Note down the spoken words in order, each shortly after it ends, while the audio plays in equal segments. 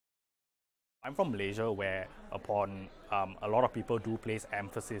I'm from Malaysia, where upon a lot of people do place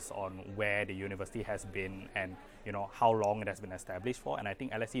emphasis on where the university has been and how long it has been established for, and I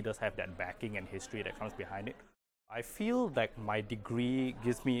think LSE does have that backing and history that comes behind it. I feel that my degree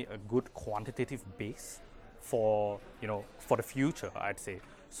gives me a good quantitative base for for the future, I'd say.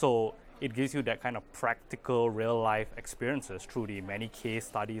 So it gives you that kind of practical real life experiences through the many case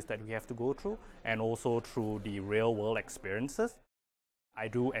studies that we have to go through, and also through the real world experiences. I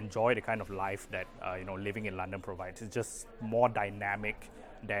do enjoy the kind of life that living in London provides. It's just more dynamic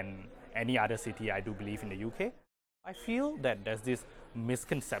than any other city, I do believe, in the UK. I feel that there's this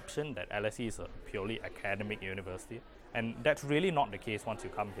misconception that LSE is a purely academic university, and that's really not the case once you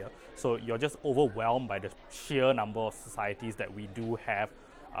come here. So you're just overwhelmed by the sheer number of societies that we do have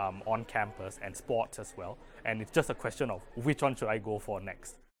on campus, and sports as well. And it's just a question of which one should I go for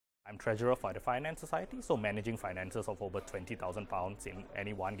next. I'm treasurer for the Finance Society, so managing finances of over £20,000 in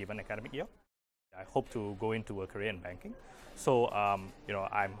any one given academic year. I hope to go into a career in banking. So,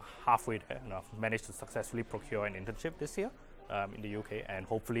 I'm halfway there, and I've managed to successfully procure an internship this year in the UK, and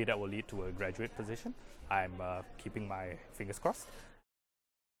hopefully that will lead to a graduate position. I'm keeping my fingers crossed.